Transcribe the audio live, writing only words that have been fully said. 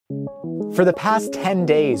For the past 10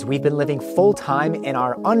 days, we've been living full-time in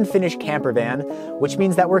our unfinished camper van, which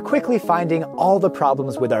means that we're quickly finding all the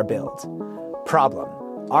problems with our build. Problem: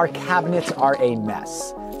 our cabinets are a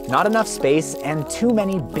mess. Not enough space and too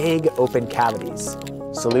many big open cavities.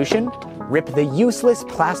 Solution: rip the useless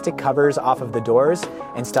plastic covers off of the doors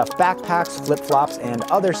and stuff backpacks, flip-flops, and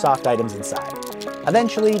other soft items inside.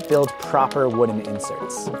 Eventually, build proper wooden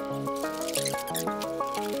inserts.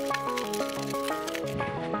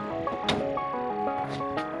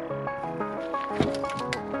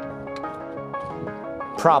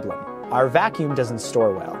 Problem: our vacuum doesn't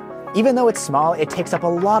store well. Even though it's small, it takes up a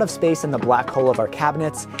lot of space in the black hole of our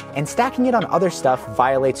cabinets, and stacking it on other stuff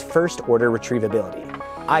violates first-order retrievability,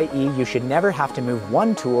 i.e. you should never have to move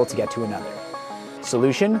one tool to get to another.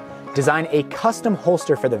 Solution: design a custom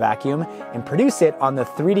holster for the vacuum and produce it on the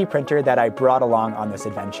 3D printer that I brought along on this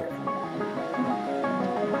adventure.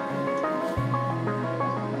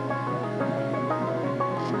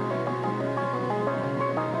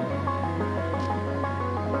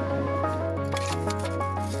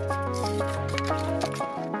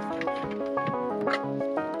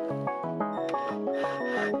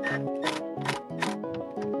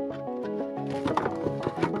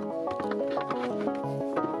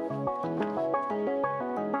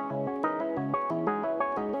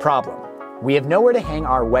 Problem: we have nowhere to hang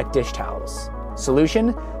our wet dish towels.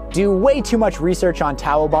 Solution: do way too much research on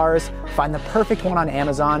towel bars, find the perfect one on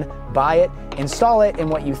Amazon, buy it, install it in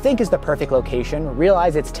what you think is the perfect location,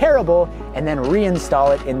 realize it's terrible, and then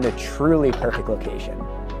reinstall it in the truly perfect location.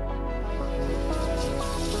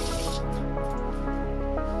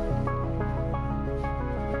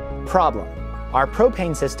 Problem: our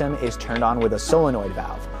propane system is turned on with a solenoid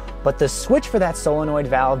valve, but the switch for that solenoid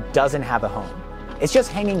valve doesn't have a home. It's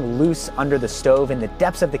just hanging loose under the stove in the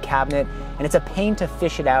depths of the cabinet, and it's a pain to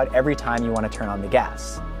fish it out every time you want to turn on the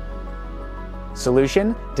gas.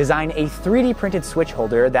 Solution: design a 3D printed switch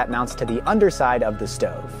holder that mounts to the underside of the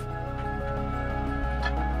stove.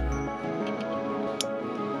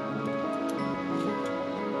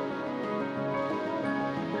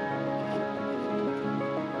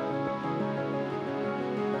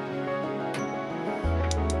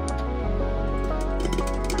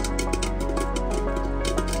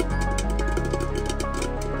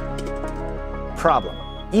 Problem: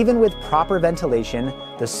 even with proper ventilation,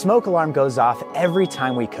 the smoke alarm goes off every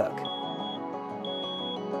time we cook.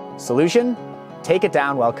 Solution: take it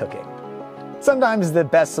down while cooking. Sometimes the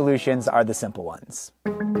best solutions are the simple ones.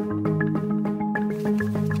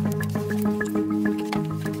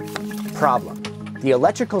 Problem: the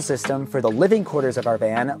electrical system for the living quarters of our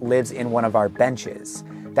van lives in one of our benches.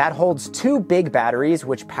 That holds 2 big batteries,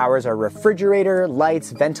 which powers our refrigerator, lights,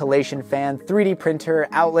 ventilation fan, 3D printer,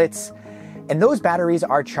 outlets. And those batteries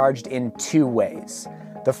are charged in 2 ways.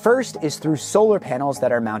 The first is through solar panels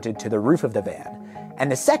that are mounted to the roof of the van.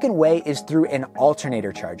 And the second way is through an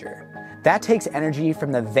alternator charger. That takes energy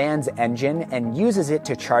from the van's engine and uses it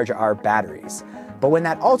to charge our batteries. But when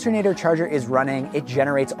that alternator charger is running, it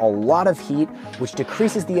generates a lot of heat, which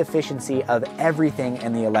decreases the efficiency of everything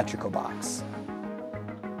in the electrical box.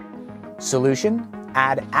 Solution: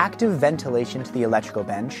 add active ventilation to the electrical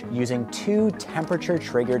bench using 2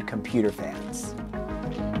 temperature-triggered computer fans.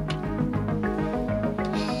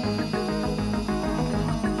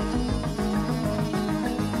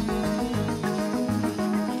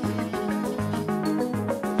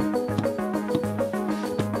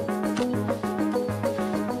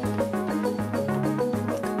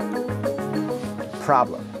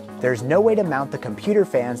 Problem: there's no way to mount the computer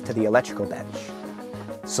fans to the electrical bench.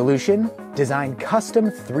 Solution: design custom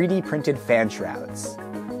 3D printed fan shrouds.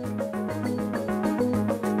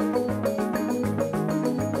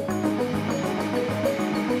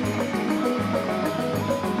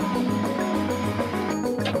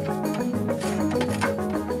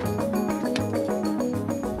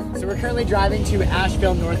 So we're currently driving to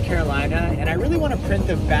Asheville, North Carolina, and I really want to print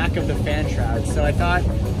the back of the fan shrouds. So I thought,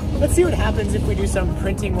 let's see what happens if we do some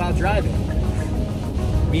printing while driving.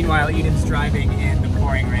 Meanwhile, Eden's driving in the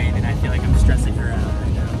pouring rain, and I feel like I'm stressing her out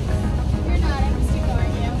right now. You're not, I'm just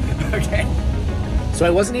ignoring you. Okay. So I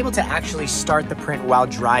wasn't able to actually start the print while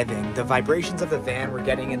driving. The vibrations of the van were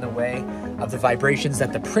getting in the way of the vibrations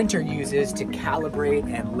that the printer uses to calibrate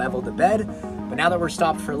and level the bed. But now that we're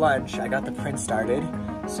stopped for lunch, I got the print started.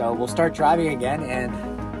 So we'll start driving again and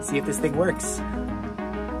see if this thing works.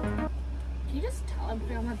 Can you just tell I'm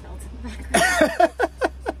putting on my belt in the background?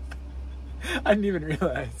 I didn't even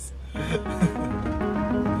realize.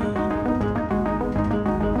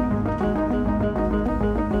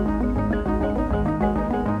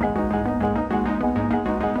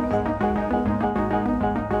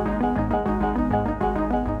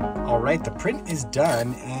 right, the print is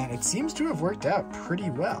done and it seems to have worked out pretty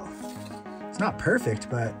well. It's not perfect,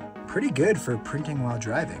 but pretty good for printing while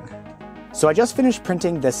driving. So I just finished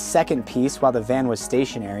printing the second piece while the van was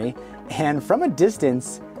stationary, and from a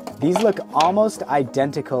distance, these look almost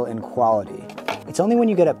identical in quality. It's only when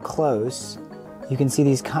you get up close, you can see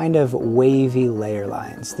these kind of wavy layer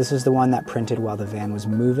lines. This is the one that printed while the van was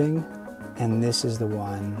moving, and this is the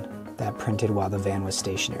one that printed while the van was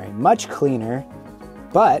stationary. Much cleaner,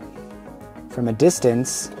 but from a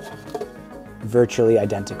distance, virtually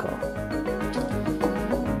identical.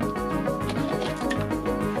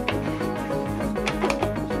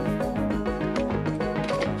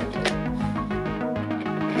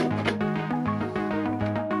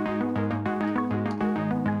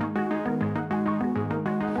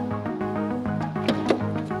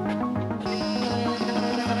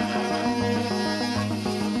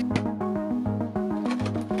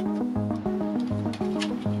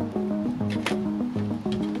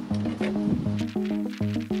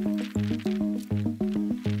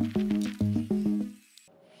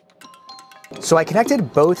 So I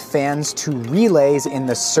connected both fans to relays in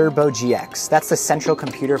the Serbo GX. That's the central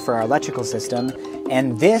computer for our electrical system.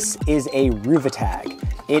 And this is a Ruvatag.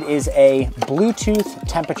 It is a Bluetooth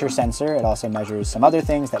temperature sensor. It also measures some other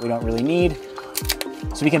things that we don't really need.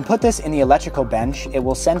 So we can put this in the electrical bench. It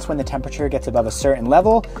will sense when the temperature gets above a certain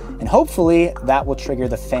level, and hopefully that will trigger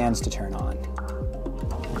the fans to turn on.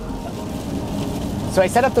 So I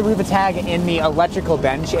set up the Ruvatag in the electrical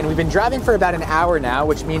bench, and we've been driving for about an hour now,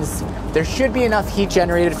 which means there should be enough heat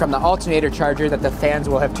generated from the alternator charger that the fans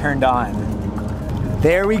will have turned on.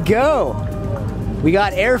 There we go. We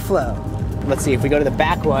got airflow. Let's see, if we go to the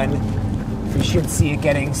back one, we should see it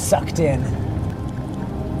getting sucked in.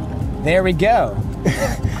 There we go.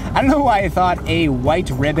 I don't know why I thought a white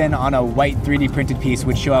ribbon on a white 3D printed piece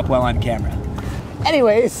would show up well on camera.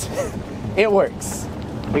 Anyways, it works.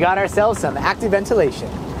 We got ourselves some active ventilation.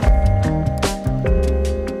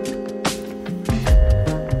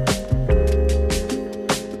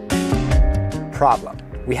 Problem.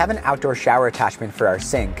 We have an outdoor shower attachment for our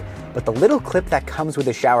sink, but the little clip that comes with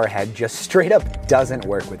the shower head just straight up doesn't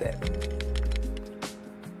work with it.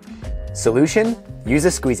 Solution? Use a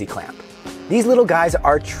squeezy clamp. These little guys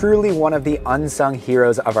are truly one of the unsung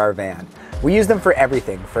heroes of our van. We use them for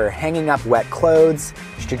everything, for hanging up wet clothes,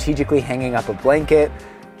 strategically hanging up a blanket,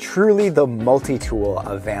 truly the multi-tool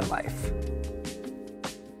of van life.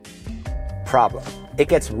 Problem. It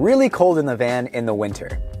gets really cold in the van in the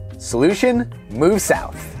winter. Solution? Move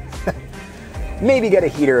south. Maybe get a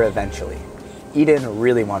heater eventually. Eden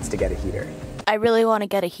really wants to get a heater. I really want to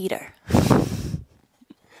get a heater.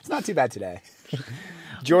 It's not too bad today.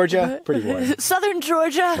 Georgia, pretty warm. Southern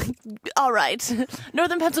Georgia, all right.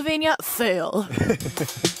 Northern Pennsylvania, fail.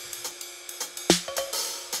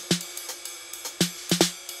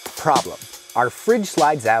 Problem. Our fridge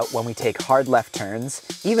slides out when we take hard left turns,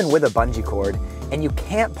 even with a bungee cord, and you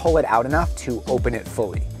can't pull it out enough to open it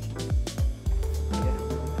fully.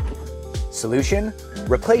 Solution?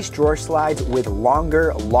 Replace drawer slides with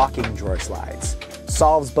longer locking drawer slides.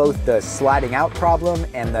 Solves both the sliding out problem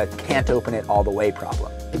and the can't open it all the way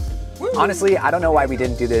problem. Honestly, I don't know why we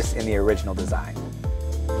didn't do this in the original design.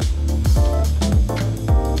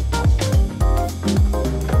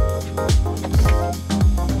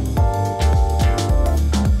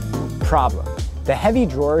 Problem. The heavy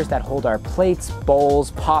drawers that hold our plates,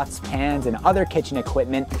 bowls, pots, pans, and other kitchen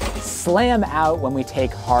equipment slam out when we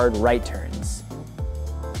take hard right turns.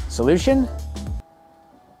 Solution?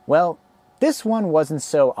 Well, this one wasn't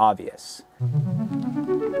so obvious.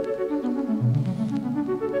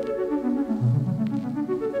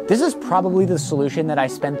 This is probably the solution that I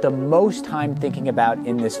spent the most time thinking about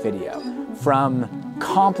in this video. From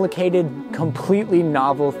complicated, completely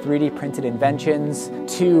novel 3D printed inventions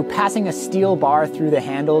to passing a steel bar through the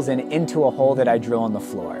handles and into a hole that I drill in the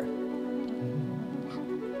floor.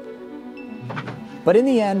 But in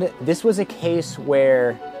the end, this was a case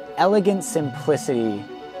where elegant simplicity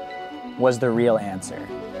was the real answer.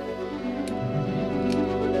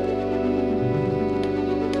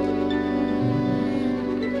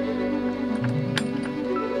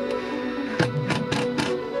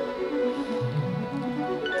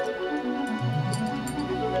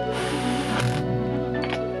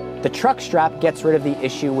 The truck strap gets rid of the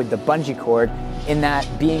issue with the bungee cord in that,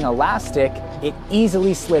 being elastic, it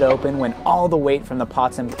easily slid open when all the weight from the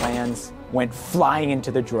pots and pans went flying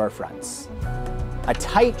into the drawer fronts. A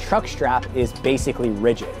tight truck strap is basically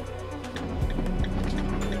rigid.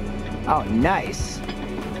 Oh, nice.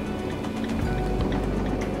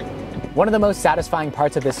 One of the most satisfying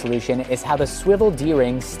parts of this solution is how the swivel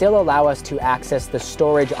D-rings still allow us to access the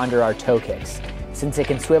storage under our toe kicks. Since it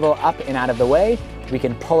can swivel up and out of the way, we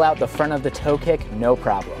can pull out the front of the toe kick no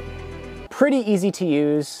problem. Pretty easy to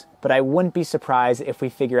use, but I wouldn't be surprised if we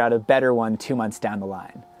figure out a better one 2 months down the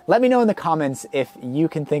line. Let me know in the comments if you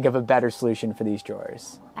can think of a better solution for these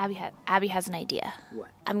drawers. Abby has an idea. What?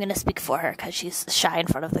 I'm going to speak for her because she's shy in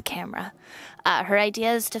front of the camera. Her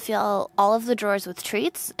idea is to fill all of the drawers with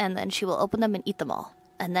treats, and then she will open them and eat them all.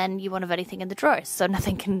 And then you won't have anything in the drawers, so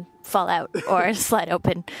nothing can fall out or slide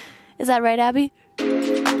open. Is that right, Abby?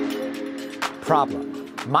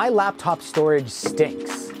 Problem. My laptop storage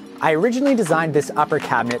stinks. I originally designed this upper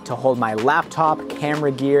cabinet to hold my laptop,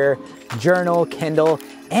 camera gear, journal, Kindle,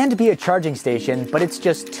 and be a charging station, but it's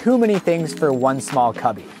just too many things for one small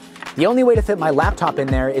cubby. The only way to fit my laptop in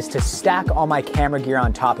there is to stack all my camera gear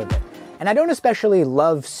on top of it. And I don't especially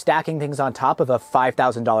love stacking things on top of a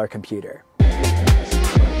 $5,000 computer.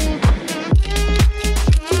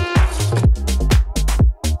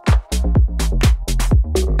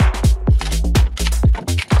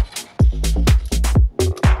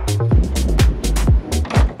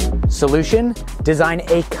 Solution: design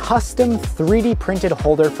a custom 3D printed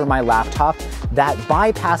holder for my laptop that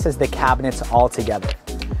bypasses the cabinets altogether.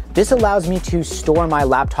 This allows me to store my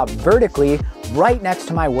laptop vertically right next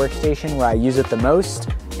to my workstation where I use it the most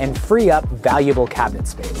and free up valuable cabinet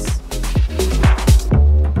space.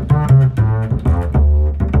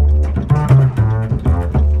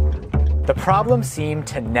 The problem seemed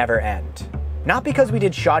to never end. Not because we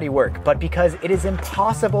did shoddy work, but because it is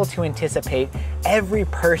impossible to anticipate every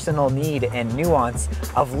personal need and nuance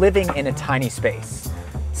of living in a tiny space.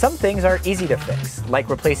 Some things are easy to fix,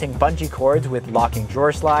 like replacing bungee cords with locking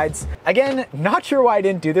drawer slides. Again, not sure why I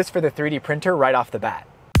didn't do this for the 3D printer right off the bat.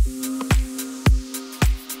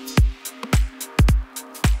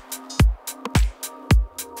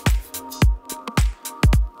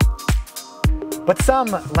 But some,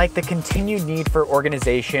 like the continued need for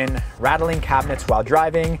organization, rattling cabinets while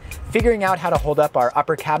driving, figuring out how to hold up our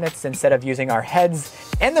upper cabinets instead of using our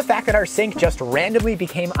heads, and the fact that our sink just randomly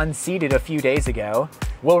became unseated a few days ago,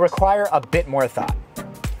 will require a bit more thought.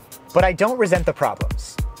 But I don't resent the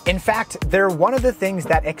problems. In fact, they're one of the things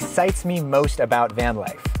that excites me most about van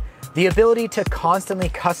life. The ability to constantly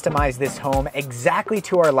customize this home exactly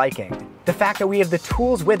to our liking. The fact that we have the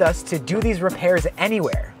tools with us to do these repairs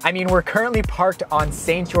anywhere. I mean, we're currently parked on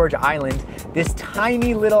St. George Island, this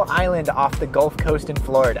tiny little island off the Gulf Coast in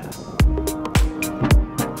Florida.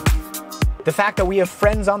 The fact that we have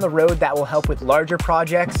friends on the road that will help with larger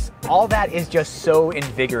projects, all that is just so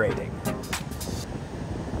invigorating.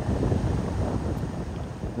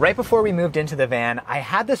 Right before we moved into the van, I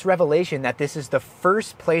had this revelation that this is the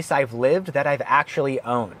first place I've lived that I've actually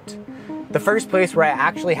owned. The first place where I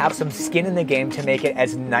actually have some skin in the game to make it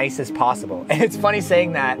as nice as possible. And it's funny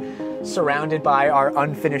saying that, surrounded by our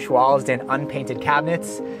unfinished walls and unpainted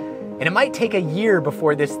cabinets. And it might take a year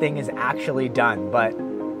before this thing is actually done, but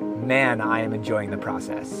man, I am enjoying the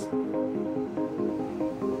process.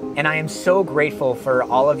 And I am so grateful for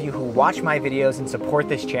all of you who watch my videos and support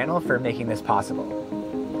this channel for making this possible.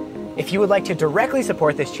 If you would like to directly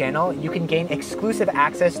support this channel, you can gain exclusive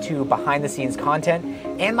access to behind the scenes content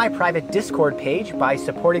and my private Discord page by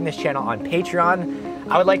supporting this channel on Patreon.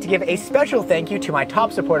 I would like to give a special thank you to my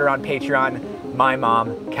top supporter on Patreon, my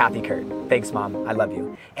mom, Kathy Kurt. Thanks, Mom. I love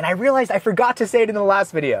you. And I realized I forgot to say it in the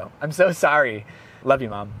last video. I'm so sorry. Love you,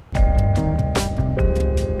 Mom.